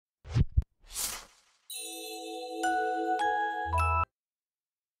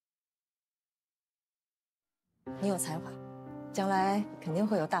你有才华，将来肯定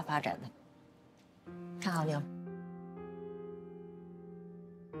会有大发展的。看好你了。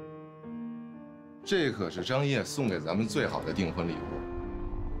这可是张烨送给咱们最好的订婚礼物。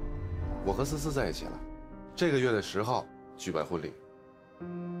我和思思在一起了，这个月的10号举办婚礼。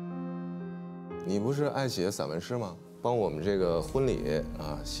你不是爱写散文诗吗？帮我们这个婚礼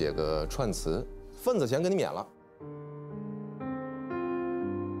啊写个串词，份子钱给你免了。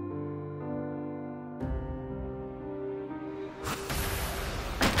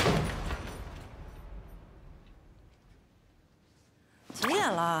 几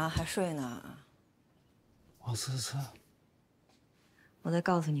点了还睡呢？王思思，我再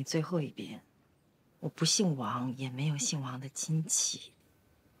告诉你最后一遍，我不姓王，也没有姓王的亲戚，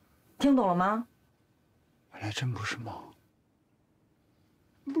听懂了吗？原来真不是梦。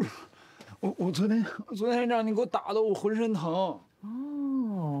不是，我昨天让你给我打的，我浑身疼。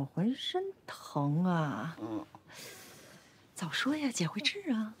哦，浑身疼啊。嗯，早说呀，姐会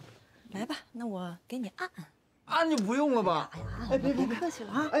治啊。来吧，那我给你按按。 按就不用了吧？哎，别客气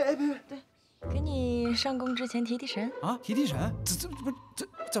了啊！别！对，给你上工之前提提神啊，提提神？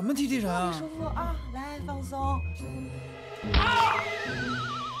怎么提提神啊？舒服啊！来，放松。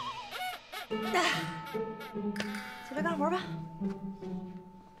起来干活吧。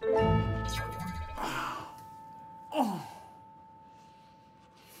哦。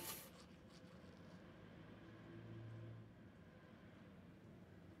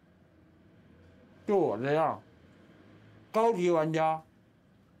就我这样。 高级玩家，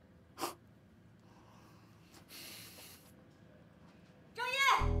张烨，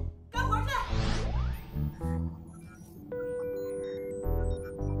干活去。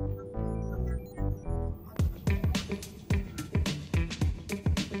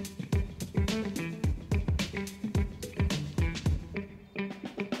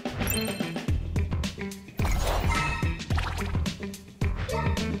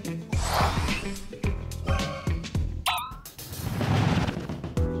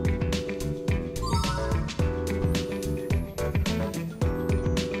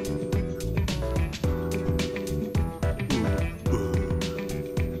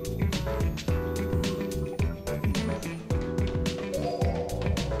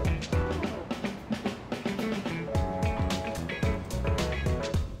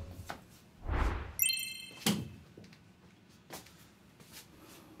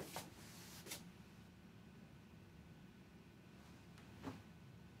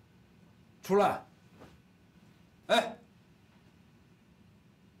出来！哎，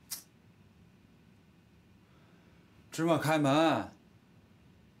芝麻开门！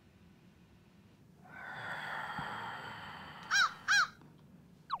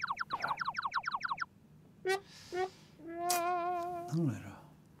弄来着，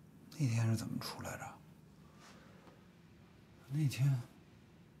那天是怎么出来着？那天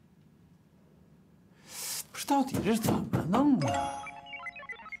不是到底是怎么弄的？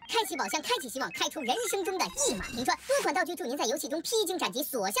 开启宝箱，开启希望，开出人生中的一马平川。多款道具助您在游戏中披荆斩棘，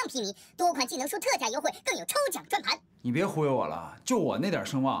所向披靡；多款技能树特价优惠，更有抽奖转盘。你别忽悠我了，就我那点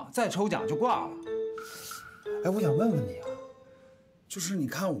声望，再抽奖就挂了。哎，我想问问你啊，就是你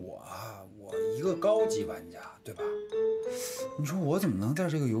看我啊，我一个高级玩家，对吧？你说我怎么能在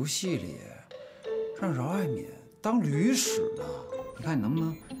这个游戏里让饶爱敏当驴使呢？你看你能不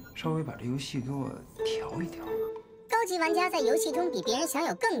能稍微把这游戏给我调一调？ 高级玩家在游戏中比别人享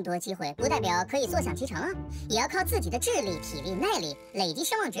有更多机会，不代表可以坐享其成啊，也要靠自己的智力、体力、耐力累积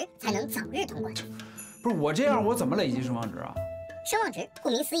声望值，才能早日通关。不是我这样，我怎么累积声望值啊？声望值顾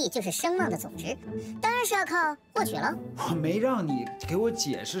名思义就是声望的总值，当然是要靠获取了。我没让你给我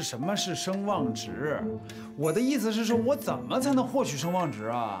解释什么是声望值，我的意思是说，我怎么才能获取声望值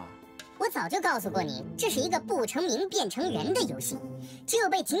啊？ 我早就告诉过你，这是一个不成名便成人的游戏，只有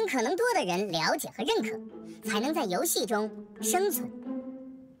被尽可能多的人了解和认可，才能在游戏中生存。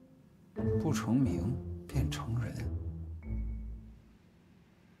不成名便成人，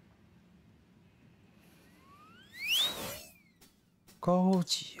高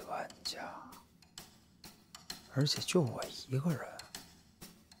级玩家，而且就我一个人，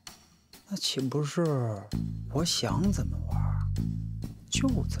那岂不是我想怎么玩就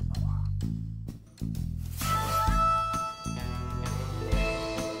怎么玩？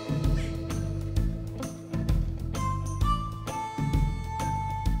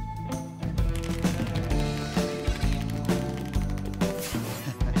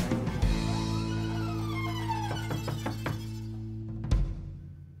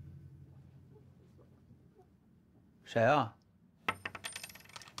 谁啊？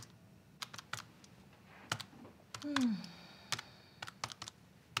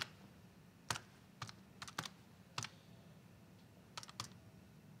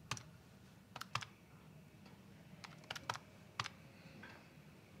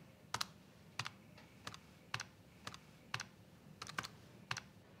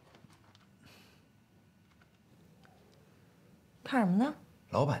看什么呢？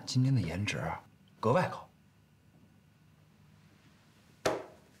老板今天的颜值格外高。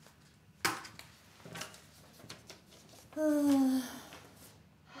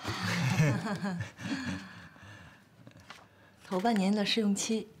头半年的试用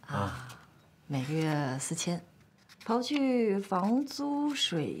期啊，每个月4000，刨去房租、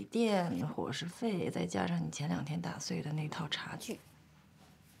水电、伙食费，再加上你前2天打碎的那套茶具，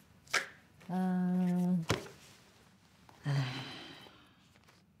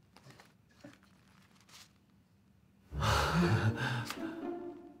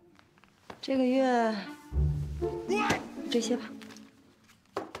这个月这些吧。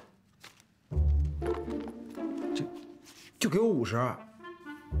就给我50。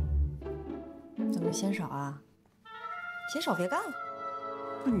怎么嫌少啊？嫌少别干了。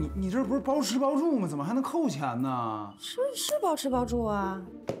不是你这不是包吃包住吗？怎么还能扣钱呢？是包吃包住啊。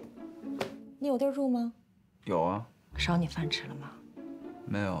你有地儿住吗？有啊。少你饭吃了吗？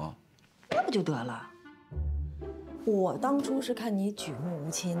没有啊。那不就得了？我当初是看你举目无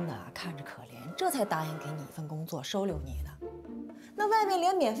亲的，看着可怜，这才答应给你一份工作，收留你的。那外面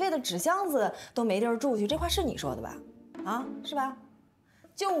连免费的纸箱子都没地儿住去，这话是你说的吧？啊，是吧？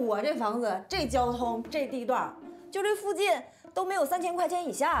就我这房子，这交通，这地段，就这附近都没有3000块钱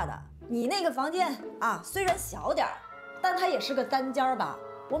以下的。你那个房间啊，虽然小点儿，但它也是个单间吧？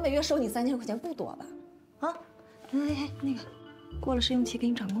我每月收你3000块钱不多吧？啊，哎，那个，过了试用期给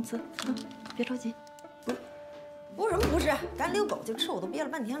你涨工资啊，别着急。不是什么不是，赶遛狗去吃，我都憋了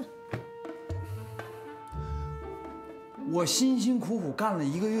半天了。我辛辛苦苦干了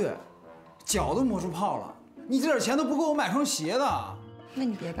1个月，脚都磨出泡了。你这点钱都不够我买双鞋的。那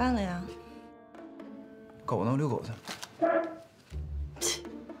你别干了呀。狗呢？我遛狗去。切，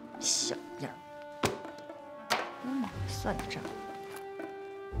小样儿，我莽算账。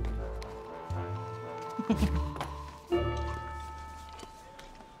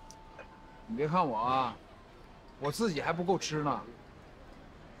你别看我啊，我自己还不够吃呢。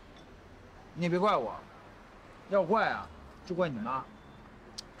你也别怪我，要怪啊，就怪你妈，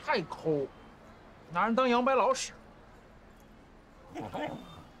太抠，拿人当洋白老使。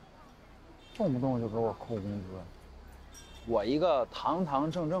动不动就给我扣工资。我一个堂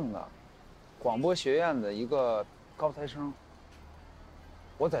堂正正的广播学院的一个高材生，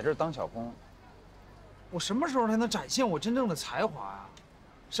我在这儿当小工，我什么时候才能展现我真正的才华呀？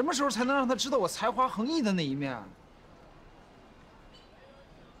什么时候才能让他知道我才华横溢的那一面？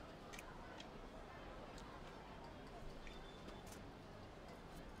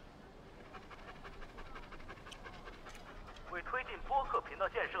为推进播客频道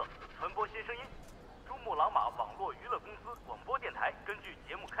建设，传播新声音，珠穆朗玛网络娱乐公司广播电台根据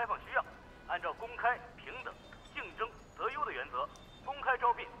节目开放需要，按照公开、平等、竞争、择优的原则，公开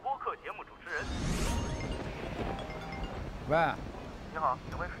招聘播客节目主持人。喂，你好，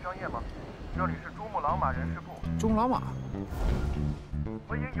请问是张烨吗？这里是珠穆朗玛人事部，珠穆朗玛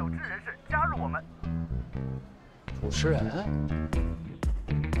欢迎有志人士加入我们。主持人。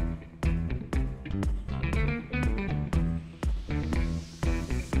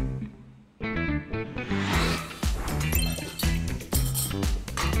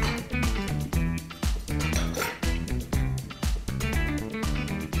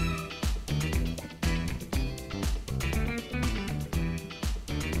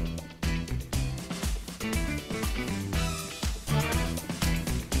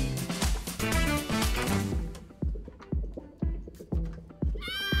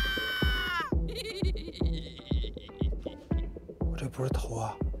不是投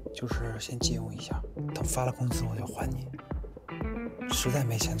啊，就是先借用一下，等发了工资我就还你。实在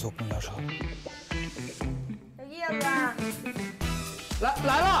没钱坐公交车。小叶子，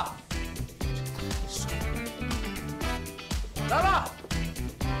来了，来了。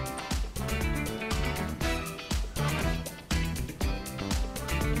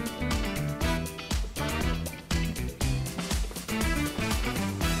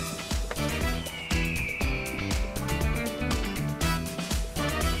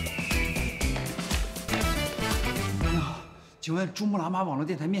请问珠穆朗玛网络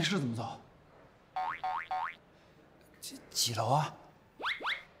电台面试怎么走？几楼啊？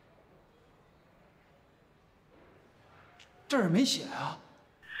这儿没写啊。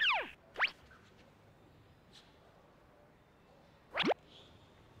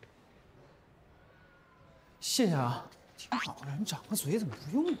谢谢啊，挺好的，你长个嘴怎么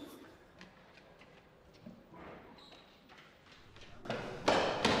不用？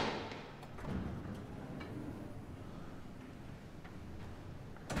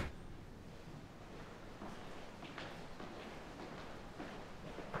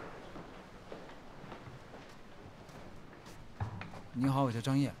你好，我叫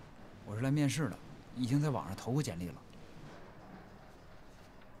张烨，我是来面试的，已经在网上投过简历了。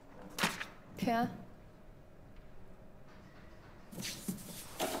填。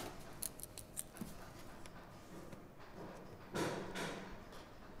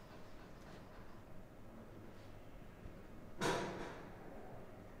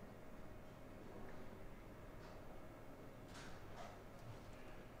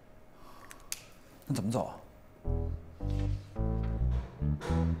那怎么走啊？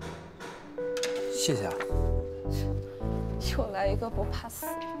谢谢啊。又来一个不怕死。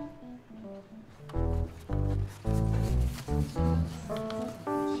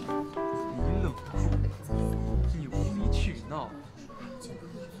你冷酷，你无理取闹。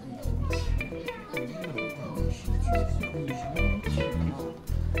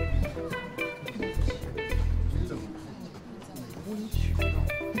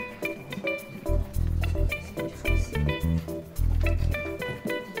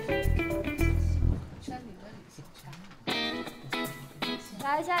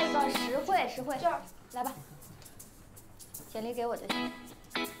来下一个实惠，这儿来吧，简历给我就行。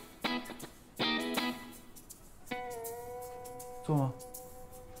做吗？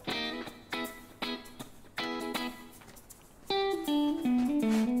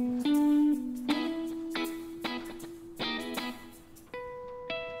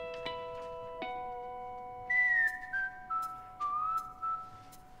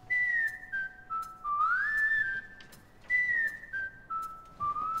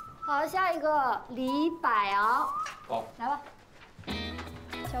好，下一个李百昂。好，来吧，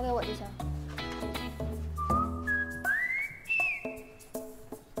交给我就行。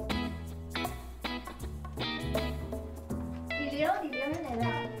李玲是哪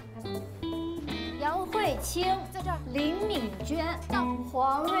位？杨慧清在这儿。林敏娟到。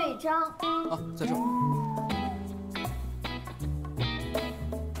黄瑞章啊，在这儿。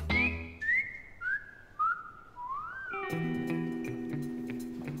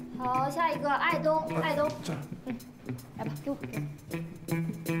好，下一个爱东，这儿。来吧，给我。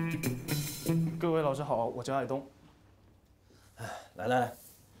各位老师好，我叫爱东。来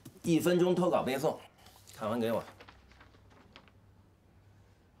，1分钟投稿背诵，看完给我。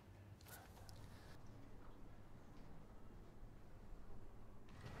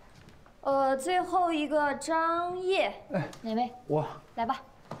最后一个张烨，哪位？我。来吧，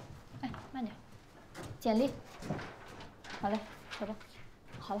哎，慢点，简历。好嘞，走吧。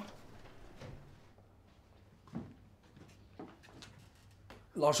好嘞。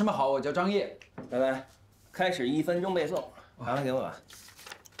老师们好，我叫张烨。来，开始1分钟背诵，看完给我吧。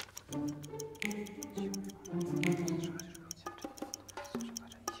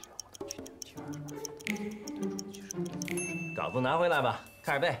稿子拿回来吧，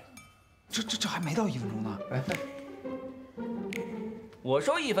开始背。这还没到1分钟呢。哎，我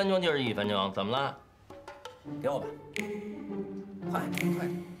说1分钟就是1分钟，怎么了？给我吧，快。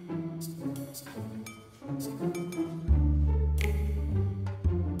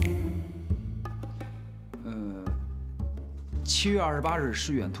7月28日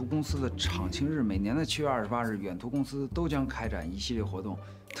是远途公司的厂庆日，每年的7月28日，远途公司都将开展一系列活动，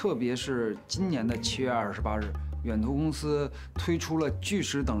特别是今年的7月28日，远途公司推出了巨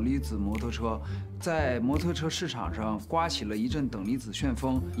石等离子摩托车，在摩托车市场上刮起了一阵等离子旋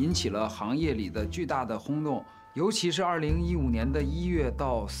风，引起了行业里的巨大的轰动。尤其是2015年的1月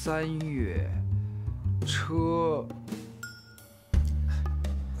到3月，车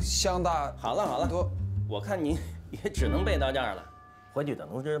相大。好了，我看你也只能背到这儿了，回去等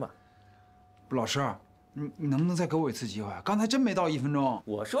通知吧。老师，你能不能再给我一次机会？刚才真没到1分钟。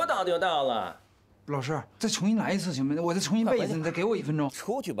我说到就到了。老师，再重新来一次行不行？我再重新背一次，你再给我1分钟。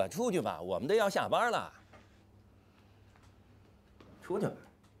出去吧，我们都要下班了。出去吧。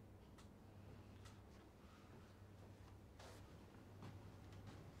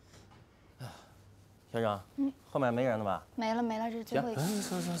学长，后面没人了吧？没了，这是最后一个。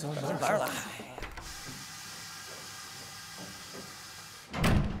走，下班了。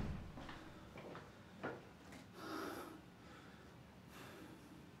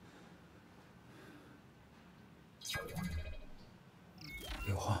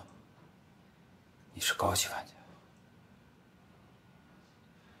刘晃，你是高级玩家。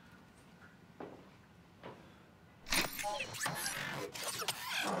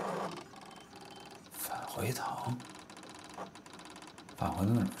返回堂，返回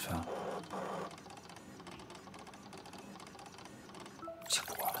到哪儿去啊？先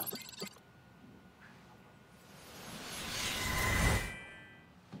不管了。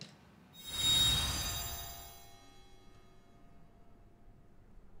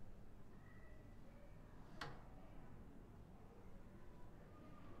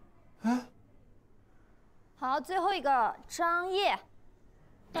好，最后一个张烨，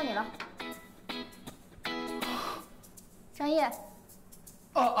到你了。张烨。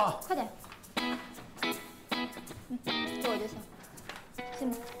快点。给我就行。进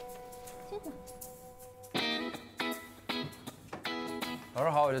吧，进吧。老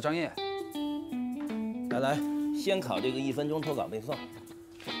师好，我叫张烨。来，先考这个1分钟脱稿背诵。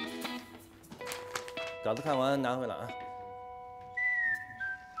稿子看完拿回来啊。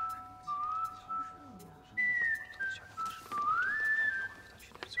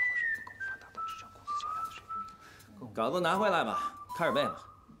稿子拿回来吧，开始背吧。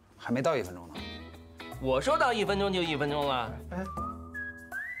还没到1分钟呢。我说到1分钟就1分钟了。哎，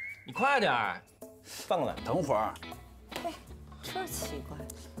你快点儿，放过来。等会儿。哎，这奇怪。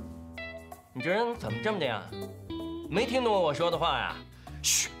你这人怎么这么的呀？没听懂我说的话呀？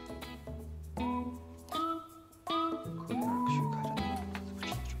嘘。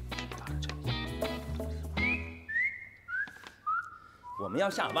我们要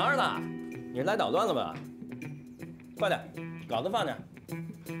下班了，你是来捣乱了吧？快点，稿子放这儿。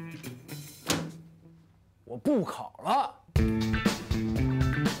我不考了。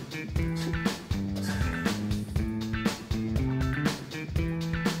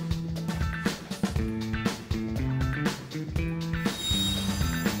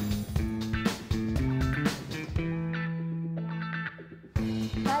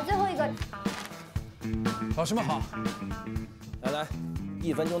来，最后一个。老师们好。来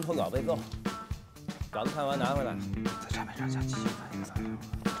，1分钟脱稿背诵。稿子看完拿回来。在产品上将机器反映作用，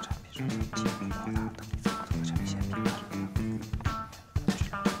在产品上将机器扩大等离子摩托的产品线并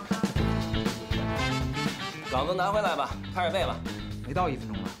稿子拿回来吧，开始背吧。没到1分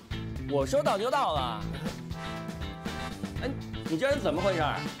钟了。我说到就到了。哎，你这人怎么回事？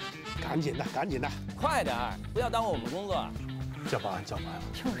赶紧的，赶紧的，快点儿，不要耽误我们工作。叫保安，叫保安。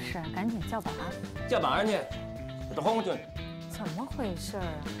就是，赶紧叫保安。叫保安去，给他轰回去。怎么回事啊？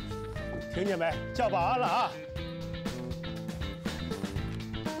听见没？叫保安了啊！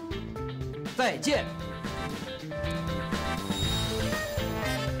再见。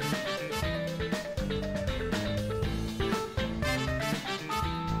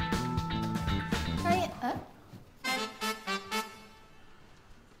张烨，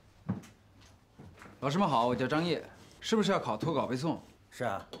老师们好，我叫张烨，是不是要考脱稿背诵？是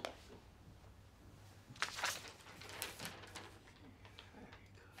啊。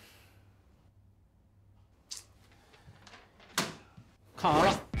看完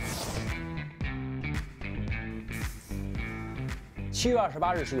了。7月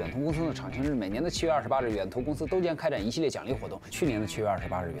28日是远通公司的厂庆日，每年的7月28日，远通公司都将开展一系列奖励活动。去年的7月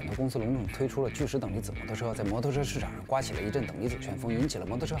28日，远通公司隆重推出了巨石等离子摩托车，在摩托车市场上刮起了一阵等离子旋风，引起了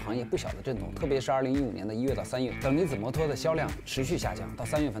摩托车行业不小的震动。特别是2015年的1月到3月，等离子摩托的销量持续下降，到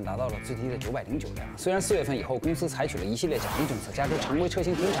3月份达到了最低的909辆。虽然4月份以后，公司采取了一系列奖励政策，加之常规车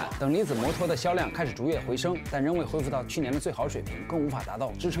型停产，等离子摩托的销量开始逐月回升，但仍未恢复到去年的最好水平，更无法达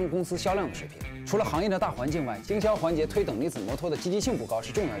到支撑公司销量的水平。除了行业的大环境外，经销环节推等离子摩托的积极性不高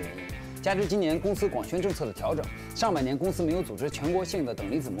是重要原因。加之今年公司广宣政策的调整，上半年公司没有组织全国性的等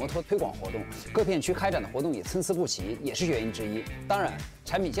离子摩托推广活动，各片区开展的活动也参差不齐，也是原因之一。当然，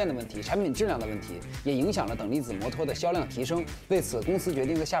产品线的问题、产品质量的问题也影响了等离子摩托的销量提升。为此，公司决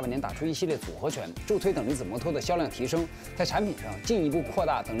定在下半年打出一系列组合拳，助推等离子摩托的销量提升。在产品上进一步扩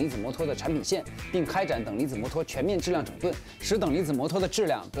大等离子摩托的产品线，并开展等离子摩托全面质量整顿，使等离子摩托的质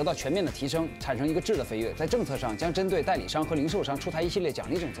量得到全面的提升，产生一个质的飞跃。在政策上，将针对代理商和零售商出台一系列奖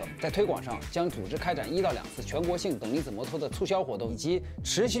励政策；在推广上，将组织开展1到2次全国性等离子摩托的促销活动，以及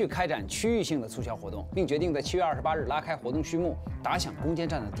持续开展区域性的促销活动，并决定在7月28日拉开活动序幕，打响攻坚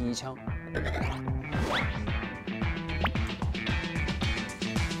战的第一枪。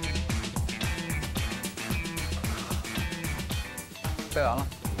背完了。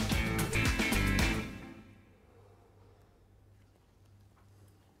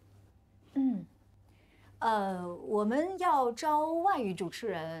我们要招外语主持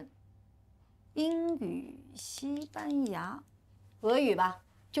人，英语、西班牙、俄语吧，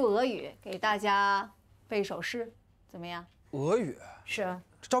就俄语，给大家背首诗，怎么样？俄语是啊，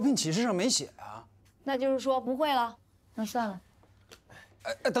招聘启事上没写啊。那就是说不会了，那算了。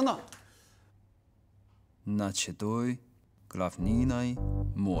等等。Начитай главное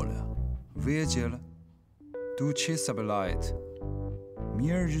моля. Wiedział, ducie sabelait.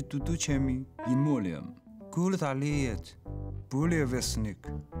 Между дучами и молем. Гулт алиет. Более весник.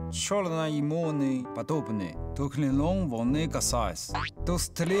 Чёрна и моны подобны. Токлинлон волны касаясь. То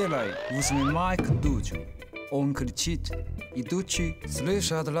стреляй, возьми майк дучу. Он кричит, идучи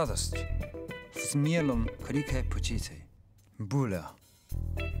слышат радость. В смелом крике птицы. Буля.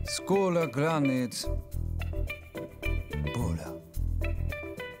 Скоро гранит 过了。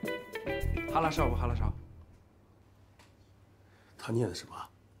哈拉少不哈拉少？他念的什么？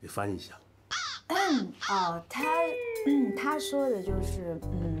你翻译一下。哦，他说的就是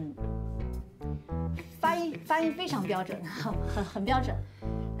发音非常标准，很标准。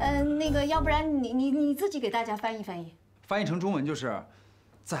那个，要不然你自己给大家翻译翻译。翻译成中文就是，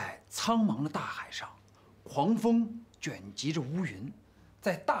在苍茫的大海上，狂风卷集着乌云，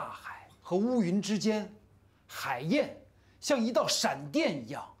在大海和乌云之间，海燕像一道闪电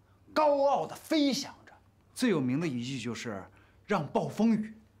一样高傲地飞翔着。最有名的一句就是“让暴风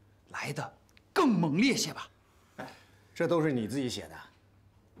雨来得更猛烈些吧”。这都是你自己写的？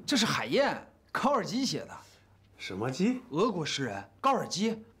这是海燕高尔基写的。什么基？俄国诗人高尔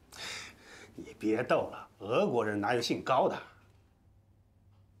基。你别逗了，俄国人哪有姓高的？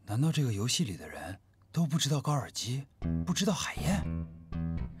难道这个游戏里的人都不知道高尔基，不知道海燕？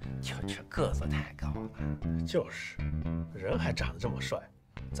就这个子太高了。就是，人还长得这么帅，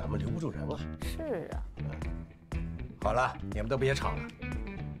咱们留不住人啊。是啊。好了，你们都别吵了。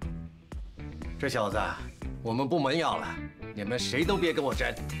这小子，我们部门要了，你们谁都别跟我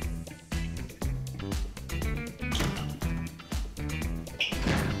争。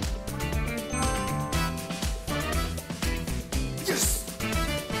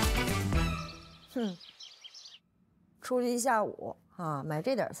出去一下午啊，买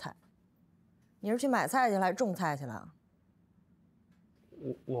这点菜。你是去买菜去了，还是种菜去了？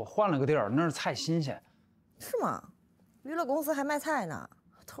我换了个地儿，那儿菜新鲜。是吗？娱乐公司还卖菜呢，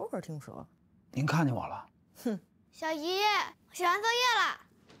头回听说。您看见我了？哼，小姨，我写完作业了。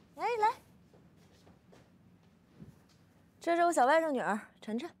哎，来，这是我小外甥女儿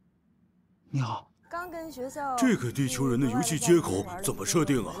晨晨。你好。刚跟学校。这个地球人的游戏接口怎么设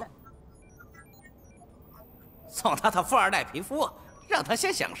定啊？送他富二代皮肤，让他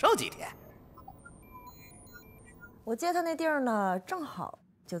先享受几天。我接他那地儿呢，正好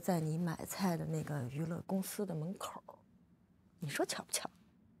就在你买菜的那个娱乐公司的门口。你说巧不巧？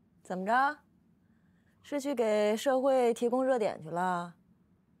怎么着？是去给社会提供热点去了，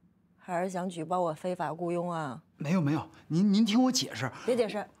还是想举报我非法雇佣啊？没有没有，您听我解释。别解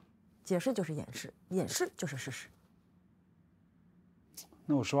释，解释就是掩饰，掩饰就是事实。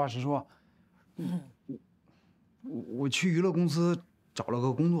那我实话实说，我去娱乐公司找了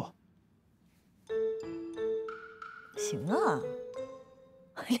个工作。行啊，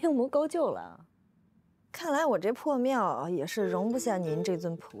另谋高就了。看来我这破庙也是容不下您这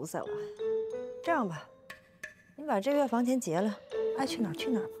尊菩萨了。这样吧，你把这月房钱结了，爱去哪儿去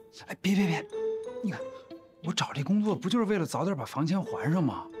哪儿吧。哎，别，你看，我找这工作不就是为了早点把房钱还上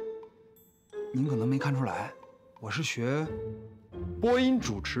吗？您可能没看出来，我是学播音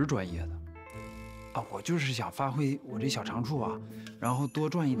主持专业的。啊，我就是想发挥我这小长处啊，然后多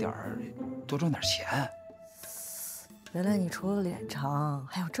赚点钱。原来你除了脸长，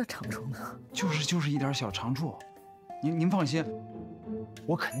还有这长处呢。就是一点小长处，您放心，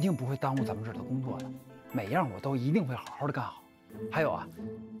我肯定不会耽误咱们这儿的工作的，每样我都一定会好好的干好。还有啊，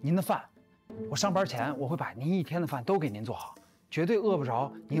您的饭，我上班前我会把您一天的饭都给您做好，绝对饿不着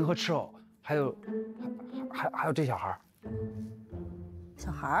您和吃藕。还有这小孩儿。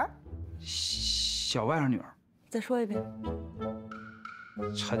小孩儿？小外甥女儿。再说一遍。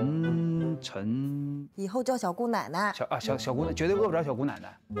陈。以后叫小姑奶奶。小姑奶，绝对饿不着小姑奶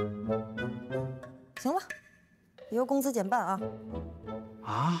奶。行吧，以后工资减半啊。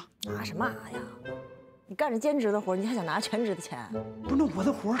啊？拿什么拿呀？你干着兼职的活，你还想拿全职的钱？不是，我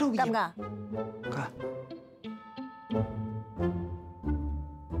的活都干不干？干。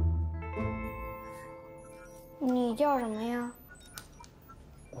你叫什么呀？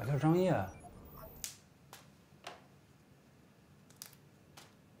我叫张烨。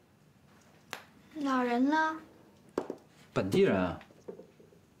哪人呢？本地人啊。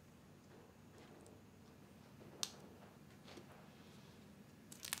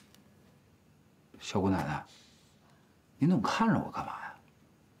小姑奶奶，您总看着我干嘛呀？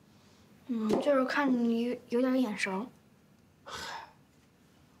就是看着你有点眼熟。嗨，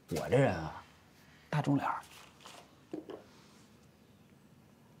我这人啊，大众脸儿。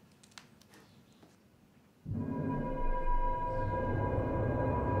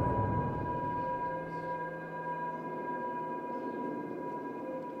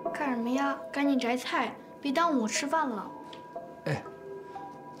干什么呀？赶紧摘菜，别耽误我吃饭了。哎。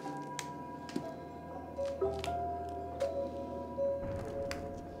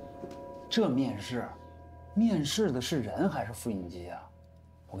这面试，面试的是人还是复印机啊？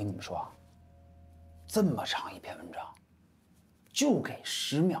我跟你们说啊，这么长一篇文章，就给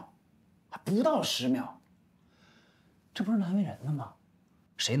10秒，还不到10秒，这不是难为人的吗？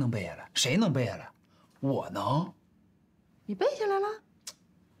谁能背下来？谁能背下来？我能。你背下来了？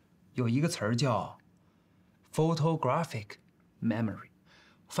有一个词儿叫 photographic memory，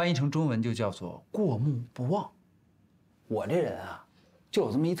 翻译成中文就叫做过目不忘。我这人啊，就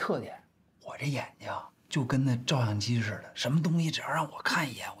有这么一特点，我这眼睛就跟那照相机似的，什么东西只要让我看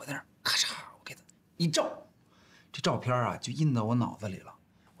一眼，我在那儿咔嚓，我给它一照，这照片啊就印到我脑子里了，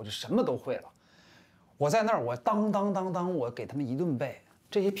我就什么都会了。我在那儿，我当当当当，我给他们一顿背，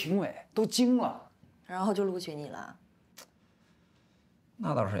这些评委都惊了，然后就录取你了。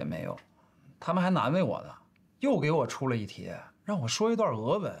那倒是也没有，他们还难为我呢，又给我出了一题，让我说一段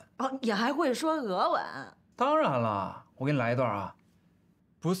俄文。哦，你还会说俄文？当然了，我给你来一段啊。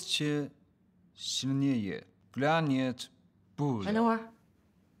Пусть сильнее глянет буря。等会儿，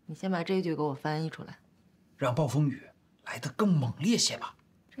你先把这一句给我翻译出来。让暴风雨来得更猛烈些吧。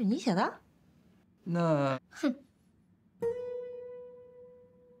这是你写的？那，哼，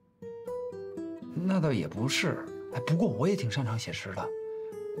那倒也不是。哎，不过我也挺擅长写诗的，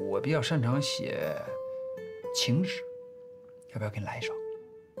我比较擅长写情诗，要不要给你来一首？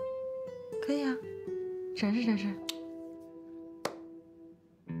可以啊，展示展示。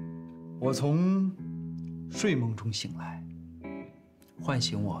我从睡梦中醒来，唤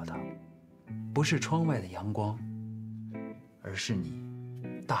醒我的不是窗外的阳光，而是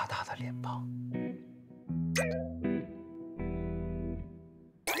你大大的脸庞。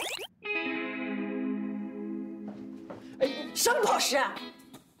什么不好使？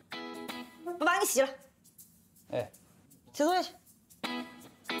我把你洗了。哎，写作业去。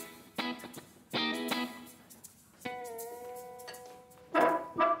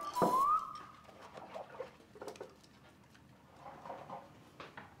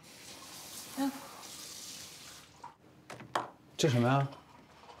这什么呀？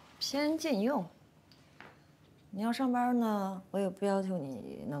偏禁用。你要上班呢，我也不要求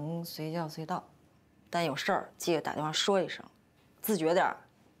你能随叫随到，但有事儿记得打电话说一声，自觉点儿，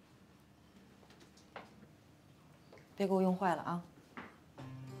别给我用坏了啊！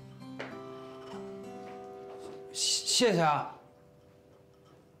谢谢啊。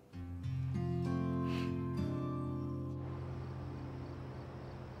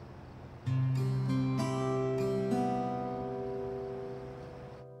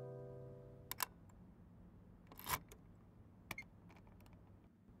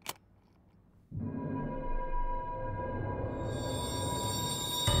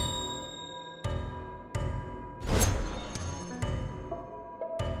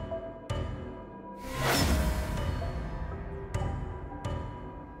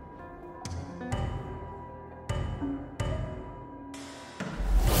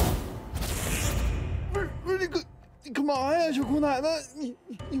你干嘛呀，小姑奶奶？你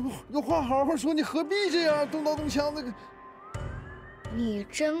有话好好说，你何必这样动刀动枪的？你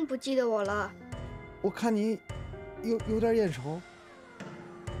真不记得我了？我看你有点眼熟。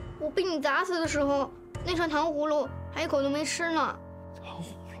我被你砸死的时候，那串糖葫芦还一口都没吃呢。糖葫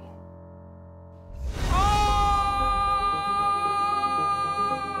芦。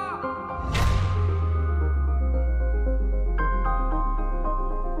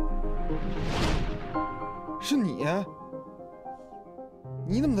是你？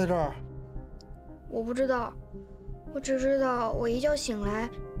你怎么在这儿？我不知道，我只知道我一觉醒来，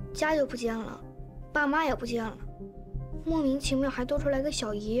家就不见了，爸妈也不见了，莫名其妙还多出来个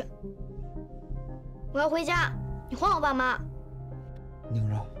小姨。我要回家，你还我爸妈。宁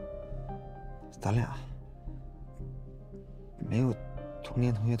柔，咱俩没有同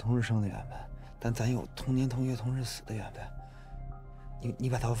年同月同日生的缘分，但咱有同年同月同日死的缘分。你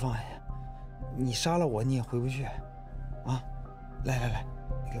把刀放下。你杀了我，你也回不去，啊！来，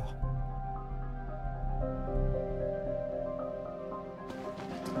你给我。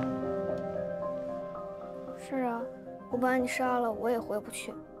是啊，我把你杀了，我也回不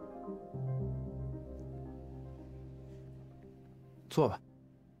去。坐吧。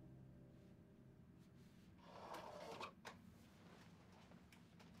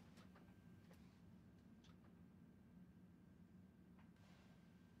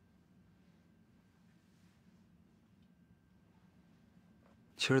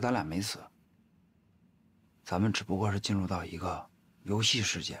其实咱俩没死，咱们只不过是进入到一个游戏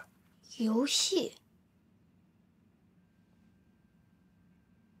世界。游戏？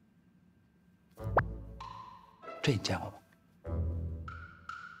这你见过吗？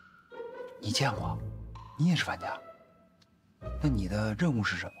你见过？你也是玩家。那你的任务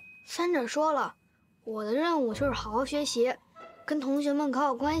是什么？三者说了，我的任务就是好好学习，跟同学们搞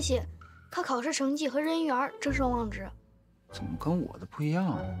好关系，靠考试成绩和人缘争上望值。怎么跟我的不一样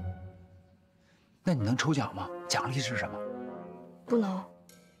啊？那你能抽奖吗？奖励是什么？不能。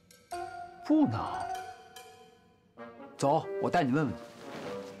不能。走，我带你问问。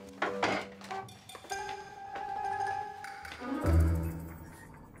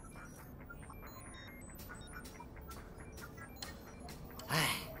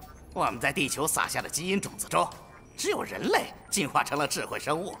我们在地球撒下的基因种子中，只有人类进化成了智慧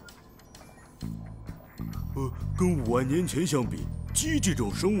生物。跟5万年前相比，鸡这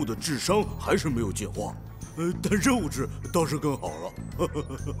种生物的智商还是没有进化，但肉质倒是更好了。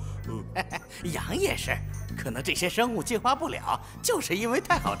羊也是，可能这些生物进化不了，就是因为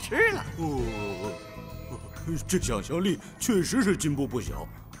太好吃了。这想象力确实是进步不小。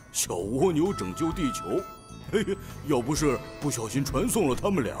小蜗牛拯救地球。要不是不小心传送了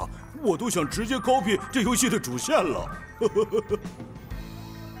他们俩，我都想直接 copy 这游戏的主线了。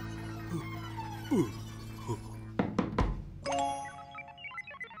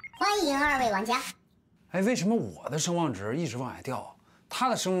欢迎2位玩家。哎，为什么我的声望值一直往下掉，他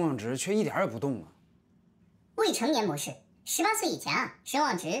的声望值却一点也不动啊？未成年模式，18岁以前啊，声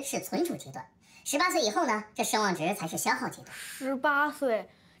望值是存储阶段；18岁以后呢，这声望值才是消耗阶段。18岁，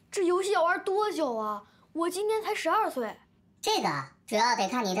这游戏要玩多久啊？我今年才12岁，这个主要得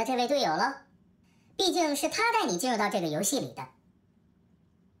看你的这位队友了，毕竟是他带你进入到这个游戏里的。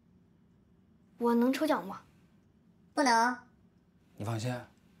我能抽奖吗？不能。你放心，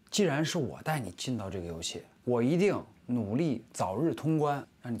既然是我带你进到这个游戏，我一定努力早日通关，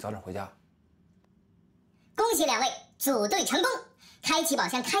让你早点回家。恭喜2位组队成功！开启宝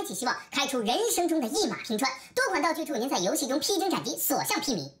箱，开启希望，开出人生中的一马平川，多款道具助您在游戏中披荆斩棘，所向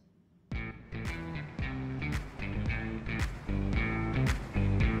披靡。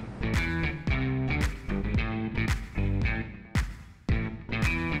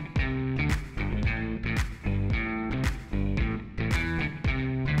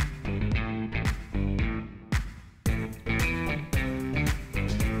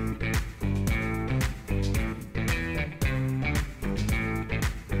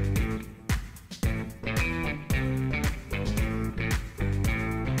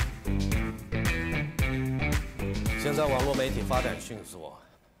现在网络媒体发展迅速，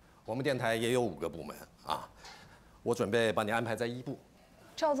我们电台也有5个部门啊。我准备把你安排在1部。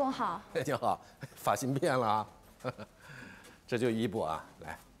赵总好。你好，发型变了啊。这就1部啊，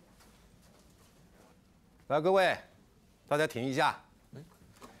来，各位，大家停一下。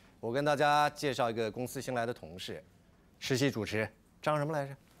我跟大家介绍一个公司新来的同事，实习主持张什么来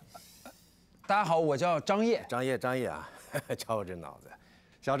着？大家好，我叫张烨。张烨啊，瞧我这脑子。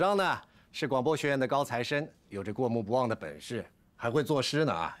小张呢是广播学院的高材生，有着过目不忘的本事，还会作诗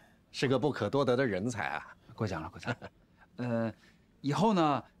呢啊，是个不可多得的人才啊。过奖了，过奖了。以后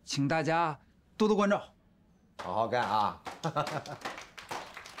呢，请大家多多关照，好好干啊。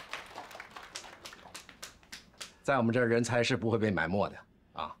在我们这儿，人才是不会被埋没的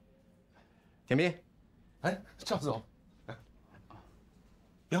啊。田斌，哎，赵总，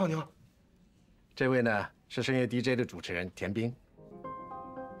你好，你好。这位呢是深夜 DJ 的主持人田斌。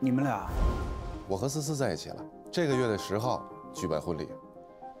你们俩，我和思思在一起了，这个月的10号举办婚礼。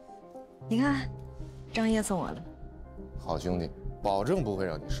你看，张烨送我的。好兄弟，保证不会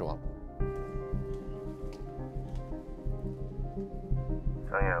让你失望。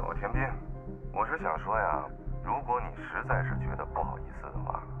张烨，我田斌，我是想说呀，如果你实在是觉得不好意思的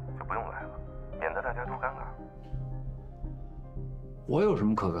话，就不用来了，免得大家都尴尬。我有什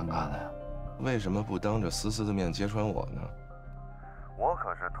么可尴尬的呀？为什么不当着思思的面揭穿我呢？我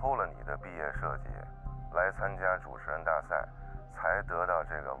可是偷了你的毕业设计，来参加主持人大赛，才得到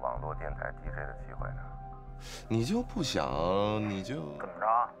这个网络电台 DJ 的机会的。你就不想，你就怎么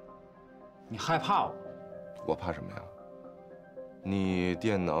着？你害怕我？我怕什么呀？你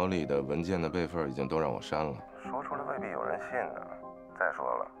电脑里的文件的备份已经都让我删了，说出来未必有人信呢。再说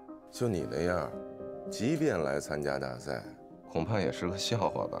了，就你那样，即便来参加大赛，恐怕也是个笑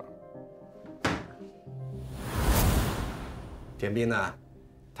话吧。田斌呢，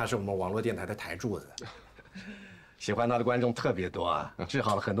他是我们网络电台的台柱子，喜欢他的观众特别多啊，治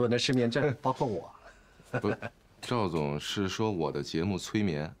好了很多人的失眠症，包括我。不，赵总是说我的节目催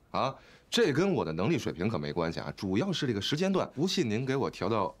眠啊，这跟我的能力水平可没关系啊，主要是这个时间段，不信您给我调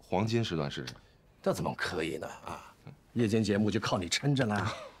到黄金时段试试。这怎么可以呢？啊，夜间节目就靠你撑着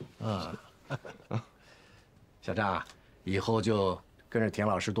了。小张啊，以后就跟着田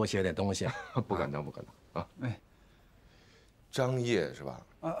老师多写点东西。不敢当，不敢当啊。哎。张烨是吧？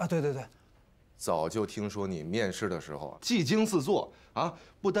对对对，早就听说你面试的时候技惊四座啊，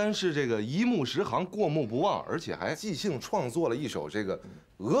不单是这个一目十行、过目不忘，而且还即兴创作了一首这个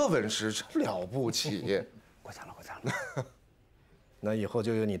俄文诗，真了不起！过奖了，过奖了。那以后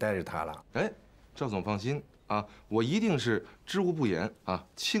就由你带着他了。哎，赵总放心啊，我一定是知无不言啊，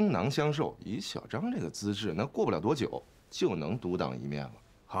倾囊相授。以小张这个资质，那过不了多久就能独当一面了。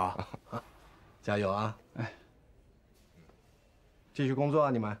好，加油啊！哎，继续工作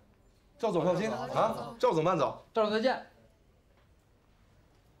啊，你们。赵总放心啊，赵总慢走。赵总再见。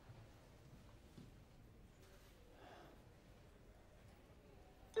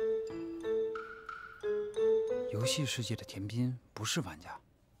游戏世界的田斌不是玩家。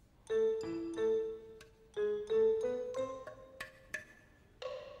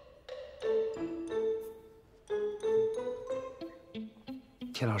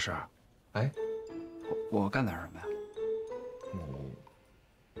田老师，哎，我干点什么呀？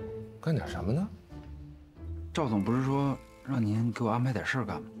你干点什么呢？赵总不是说让您给我安排点事儿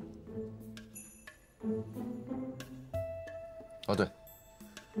干吗？哦，对。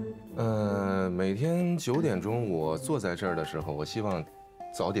每天9点钟我坐在这儿的时候，我希望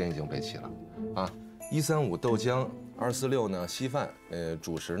早点已经备齐了，啊，135豆浆，246呢稀饭，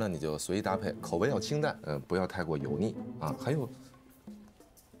主食呢你就随意搭配，口味要清淡，不要太过油腻啊。还有，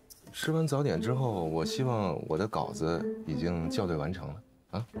吃完早点之后，我希望我的稿子已经校对完成了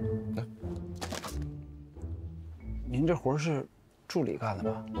啊。来，您这活是助理干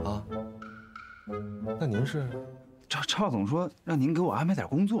的吧？啊，那您是？赵总说让您给我安排点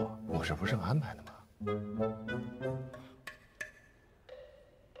工作，我这不是安排的吗？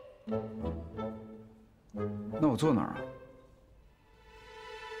那我坐哪儿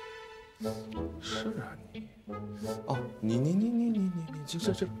啊？是啊，你，哦，你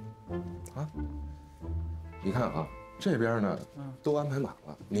这，啊，你看啊，这边呢都安排满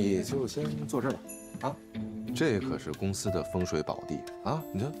了，你就先坐这儿吧，啊，这可是公司的风水宝地啊，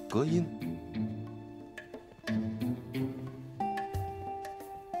你这隔音。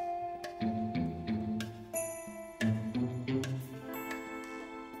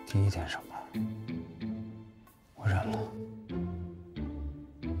第一点什么？